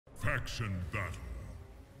Faction battle.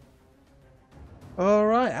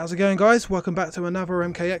 Alright, how's it going, guys? Welcome back to another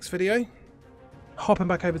MKX video. Hopping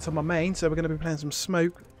back over to my main, so we're going to be playing some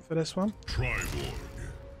smoke for this one. Triborg.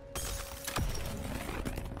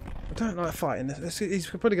 I don't like fighting this. He's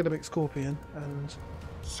probably going to be Scorpion, and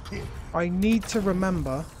Skit. I need to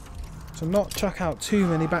remember to not chuck out too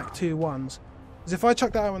many back 2-1s. Because if I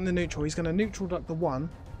chuck that out in the neutral, he's going to neutral duck the 1.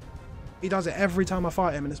 He does it every time I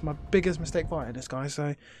fight him, and it's my biggest mistake fighting this guy.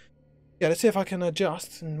 So, yeah, let's see if I can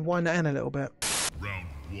adjust and wind that in a little bit. Round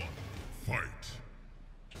 1.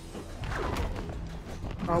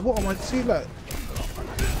 Fight. What am I... See, look.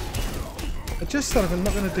 I just said I'm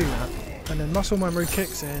not going to do that. And then muscle memory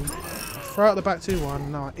kicks in. Throw out the back 2-1.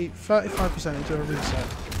 Now I eat 35% into a reset.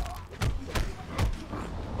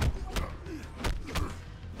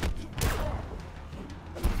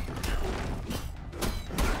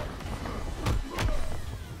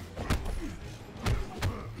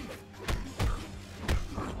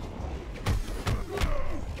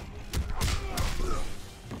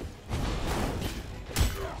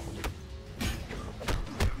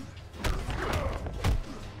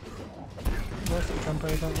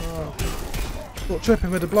 Got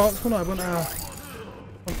tripping with the blocks when I went out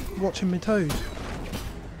watching my toes.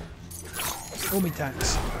 All me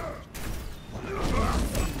tacks.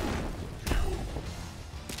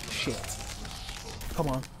 Shit. Come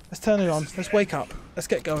on. Let's turn it on. Let's wake up. Let's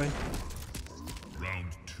get going. Round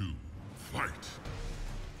 2. Fight.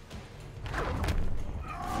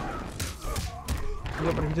 You're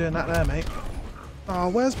not going to be doing that there, mate. Oh,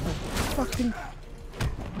 where's my fucking...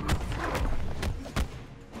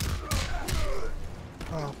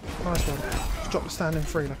 Oh, nice one. Just dropped the standing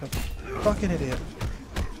free like a fucking idiot.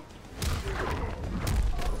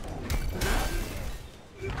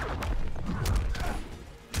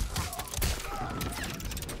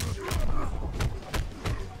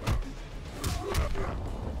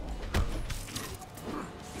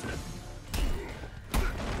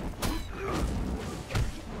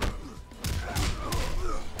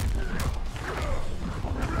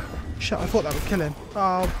 Shit, I thought that would kill him.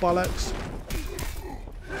 Oh, bollocks.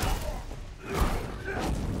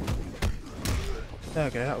 There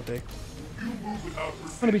we go, that'll do. I'm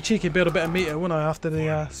gonna be cheeky and build a bit of meter, wouldn't I, after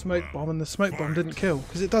the smoke bomb, and the smoke bomb didn't kill.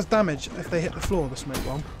 Because it does damage if they hit the floor, the smoke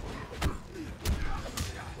bomb.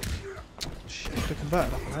 Shit, I could have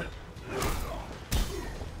converted off of that.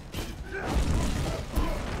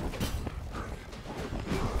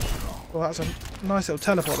 Well, that's a nice little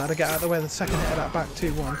teleport there to get out of the way of the second hit of that back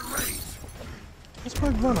 2-1. What's my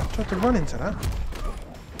run? I tried to run into that.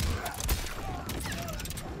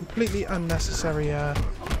 Completely unnecessary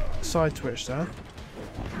side twitch there.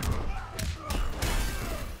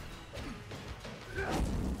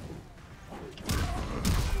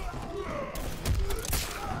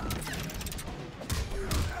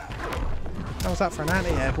 How's that for an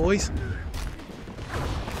anti-air, boys?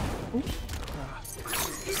 Ooh.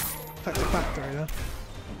 Back to back through there.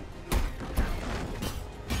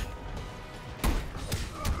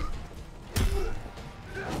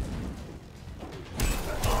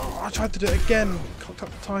 I tried to do it again. Cocked up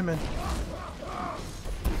the timing.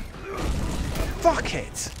 Fuck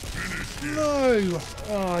it! No!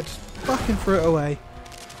 Oh, I just fucking threw it away.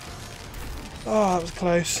 Oh, that was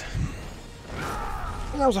close.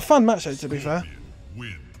 That was a fun match though, to be fair.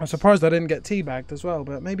 I'm surprised I didn't get teabagged as well,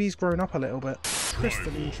 but maybe he's grown up a little bit.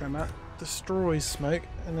 Crystalline Trimmer destroys smoke,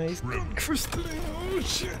 and then he's crystalline. Oh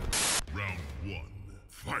shit! Round 1.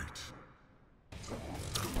 Fight.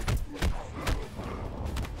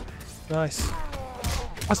 Nice.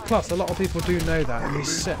 That's plus, a lot of people do know that, and he's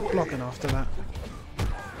set blocking after that.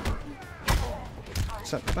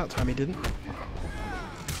 Except that time he didn't.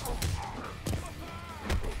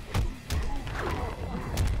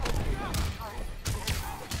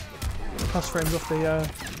 Plus frames off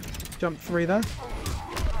the jump 3 there.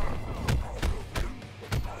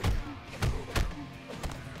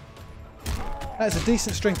 That is a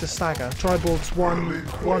decent string to stagger. Triborg's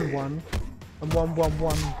 1-1-1 and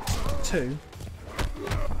 1-1-1-2.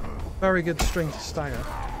 Very good string to stagger.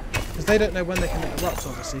 Because they don't know when they can hit the ruts,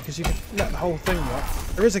 obviously, because you can let the whole thing rot.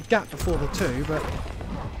 There is a gap before the 2,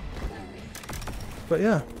 but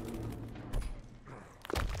yeah.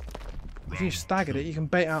 If you staggered it, you can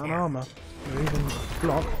bait out an armour, or even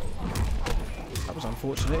block. That was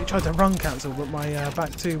unfortunate. He tried to run cancel, but my back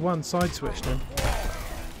 2-1 side switched him.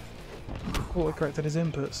 Auto-corrected his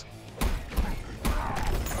inputs.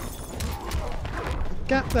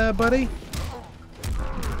 Gap there, buddy.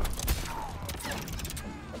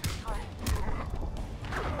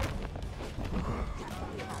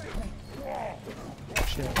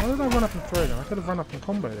 Shit. Why Why did I run up and throw them? I could have run up and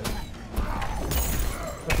comboed it.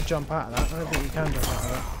 I could jump out of that. I don't think you can jump out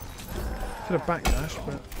of that. Could have backdashed,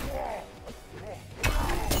 but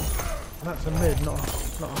that's a mid, not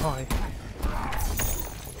a high.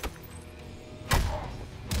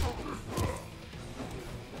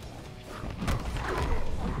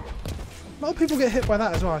 A lot of people get hit by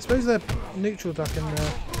that as well. I suppose they're neutral duck in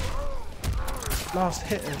the last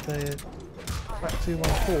hit of the back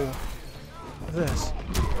 214 of this.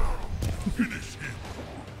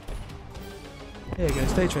 Here you go,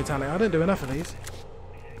 stage fatality. I don't do enough of these.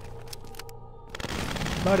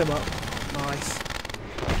 Light him up. Nice.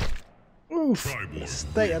 Oof. Triborg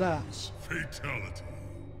State of that. Fatality.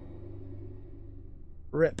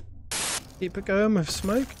 Rip. Keep it going with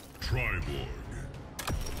smoke. Triborg.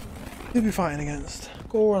 Who'll be fighting against?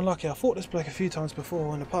 Gore unlucky. I fought this bloke a few times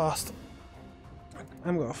before in the past. I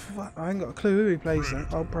ain't got a clue who he plays there.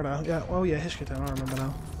 Oh, Predator. Yeah, well, yeah, Hishkatan, I remember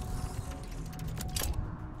now.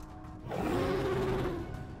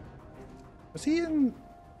 Was he in...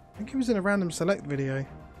 I think he was in a random select video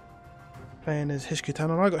playing as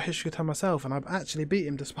Hishkatan, and I got Hishkatan myself, and I've actually beat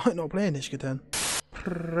him despite not playing Hishkatan.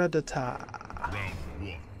 Predator. Round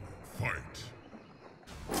 1. Fight.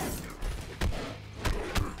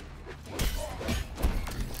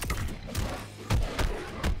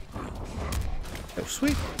 Oh,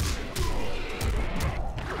 sweet.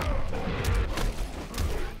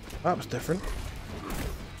 That was different.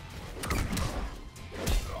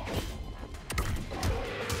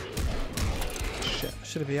 Shit, I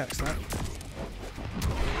should have EX'd that.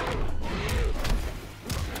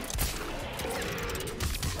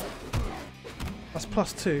 That's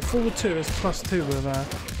 +2. Forward 2 is +2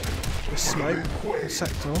 with smoke and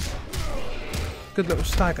sector. Good little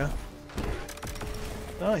stagger.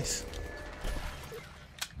 Nice.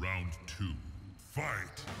 Round 2.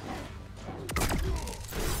 Fight.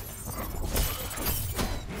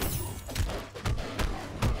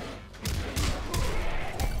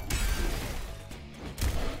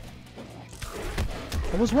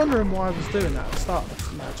 I was wondering why I was doing that at the start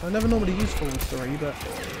of the match. I never normally use forward 3, but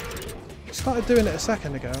I started doing it a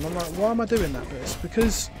second ago, and I'm like, why am I doing that? But it's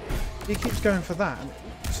because he keeps going for that, and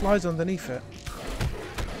it slides underneath it.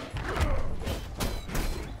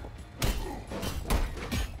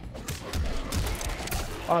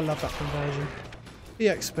 I love that conversion.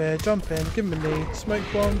 EX spear, jump in, give him a knee, smoke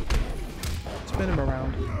bomb, spin him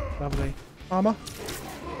around. Lovely. Armour.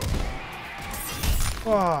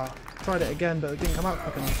 Ah. Tried it again, but it didn't come out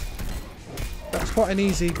quick enough. That's quite an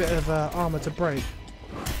easy bit of armour to break.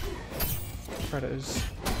 Predators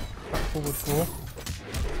back forward 4.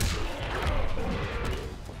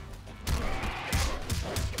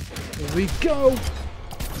 Here we go!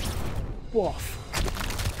 Waff.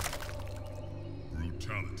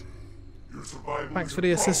 Brutality. Thanks for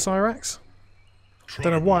the assist, Cyrax.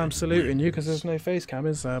 Don't know why I'm saluting you, because there's no face cam,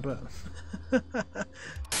 is there? But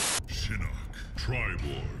Shinnok.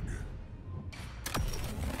 Triborg.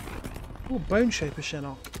 oh, Bone Shaper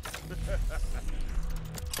Shinnok.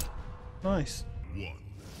 Nice. 1.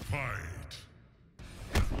 Fight.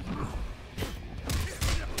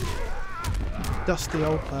 Dusty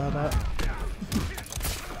old pervert.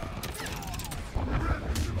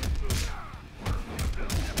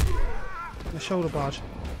 The shoulder barge.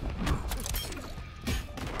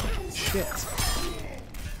 Shit.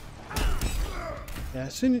 Yeah,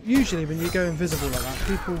 usually when you go invisible like that,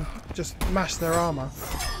 people just mash their armour.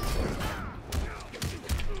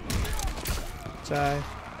 So,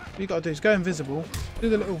 what you gotta do is go invisible, do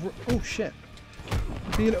the little... oh shit.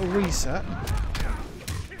 Do your little reset.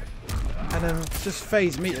 And then just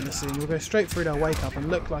phase meterlessly, and you'll go straight through their wake up and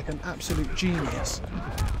look like an absolute genius.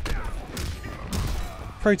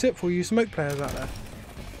 Pro tip for you smoke players out there.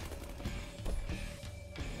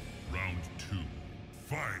 Round 2.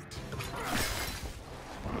 Fight.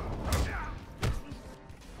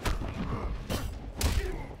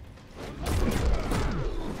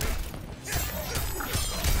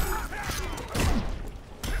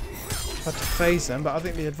 Had to phase them, but I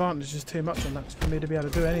think the advantage is too much on that for me to be able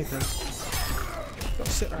to do anything. Got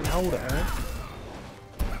to sit there and hold it, Aaron.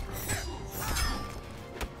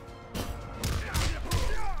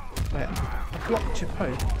 Wait, I blocked your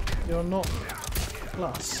poke. You're not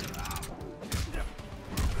plus.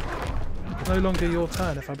 No longer your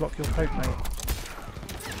turn if I block your poke, mate.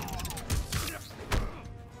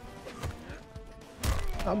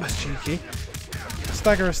 That was cheeky.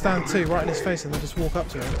 Stagger a stand 2 right in his face and then just walk up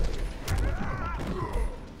to him.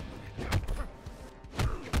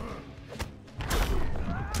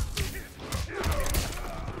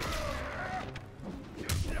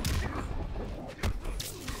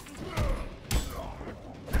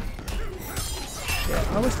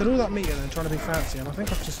 wasted all that meat and then trying to be fancy, and I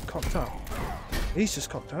think I've just cocked up. He's just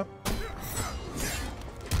cocked up.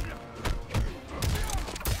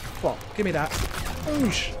 What? Give me that.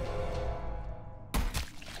 Oosh.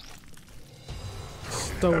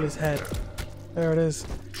 Stole his head. There it is.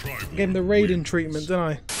 I gave him the Raiden treatment, didn't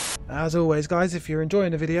I? As always, guys, if you're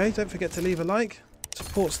enjoying the video, don't forget to leave a like.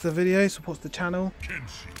 Supports the video, supports the channel.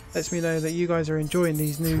 Lets me know that you guys are enjoying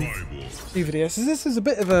these new videos. So this is a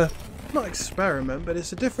bit of a, not experiment, but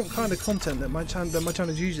it's a different kind of content that my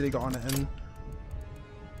channel's usually got on it, and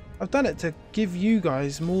I've done it to give you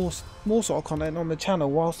guys more sort of content on the channel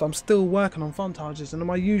whilst I'm still working on montages and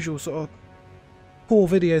my usual sort of core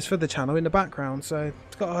videos for the channel in the background. So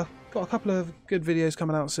it's got a couple of good videos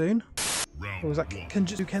coming out soon. Or was that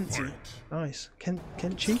Kenjutsu Kenshi? Nice.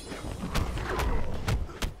 Kenshi?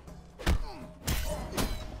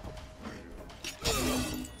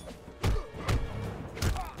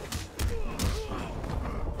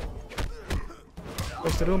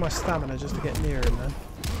 Wasted all my stamina just to get near him then.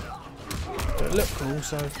 But it looked cool,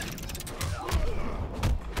 so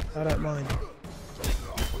I don't mind.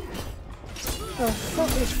 Oh fuck,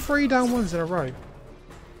 there's 3 down ones in a row.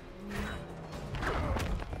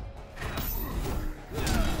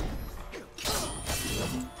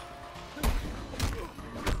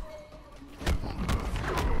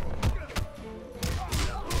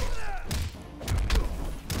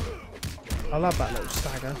 I love that little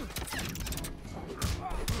stagger.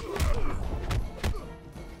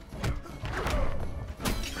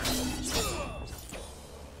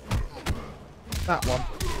 That one.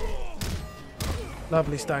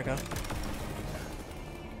 Lovely stagger.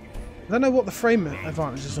 I don't know what the frame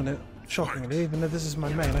advantage is on it, shockingly, even though this is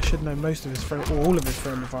my main. I should know most of his frame, or all of his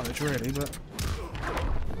frame advantage really, but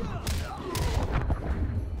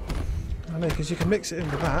I know, because you can mix it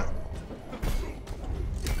in with that.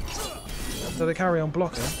 So they carry on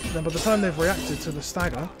blocking, then by the time they've reacted to the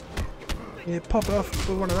stagger, you pop it off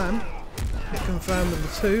with one of them, hit confirm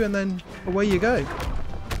with the 2, and then away you go.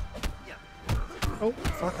 Oh,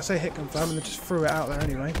 fuck, I say hit confirm and they just threw it out there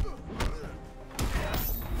anyway.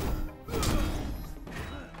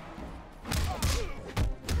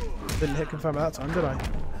 Didn't hit confirm at that time, did I?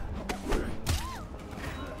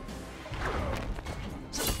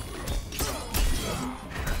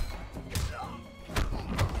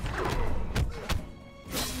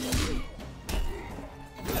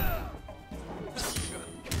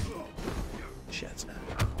 Shit.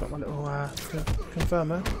 Got my little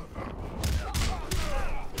confirmer.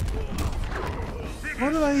 Why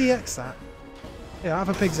did I EX that? Yeah, I have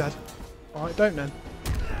a pig's head. Alright, don't then.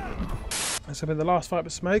 So in the last fight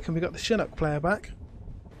with Smoke, and we got the Chinook player back. I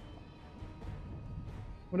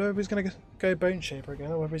wonder if he's going to go Bone Shaper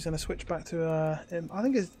again, or whether he's going to switch back to I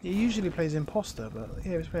think he usually plays Imposter, but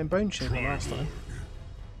yeah, he was playing Bone Shaper last time.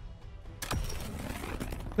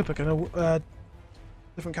 Could pick a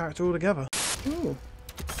different character altogether. Ooh.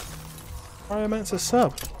 Pyromancer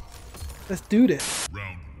sub. Let's do this.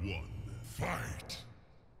 Round 1, fight.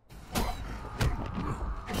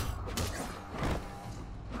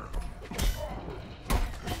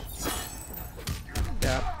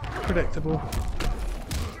 Predictable.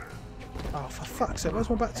 Oh, for fuck's sake, where's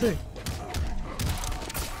my back 2?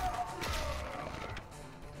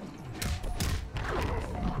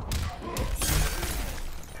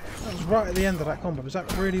 That was right at the end of that combo. Was that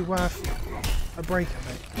really worth a break, I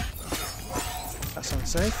think? That's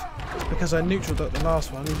unsafe. It's because I neutral ducked the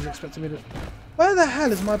last one. He was expecting me to... Where the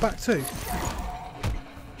hell is my back 2?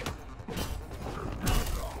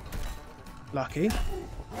 Lucky.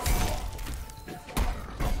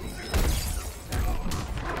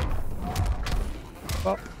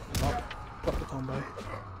 Pop, pop, pop the combo.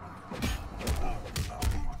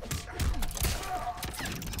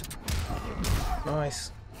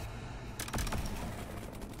 Nice.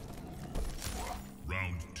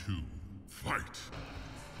 Round 2, fight.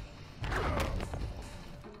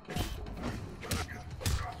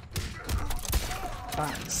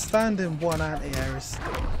 That standing 1 anti-air is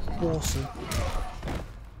awesome.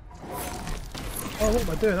 Oh, what am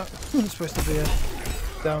I doing? That was supposed to be a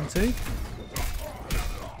down 2.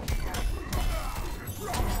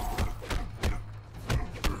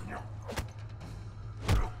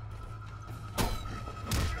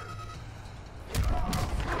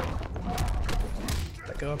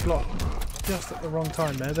 Go a block just at the wrong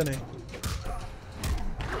time there, didn't he?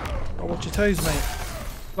 Oh, watch your toes, mate.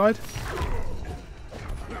 Slide.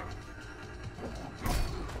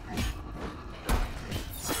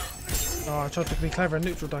 Oh, I tried to be clever and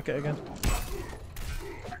neutral duck it again.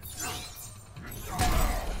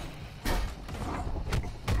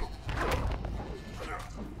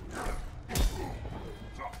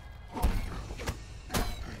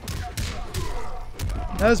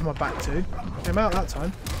 There's my back two. Came out that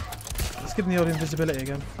time. Let's give him the old invisibility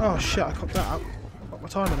again. Oh shit, I cocked that up. Got my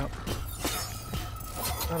timing up.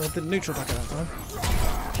 And I didn't neutral back at that time.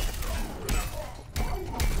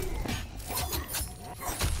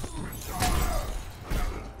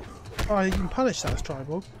 Oh, you can punish that as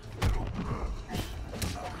Triborg.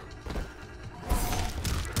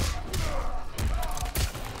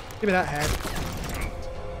 Give me that head.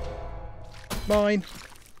 Mine.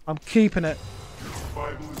 I'm keeping it.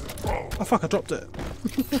 Oh fuck, I dropped it.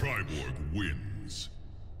 Triborg wins.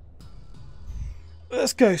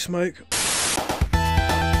 Let's go, Smoke.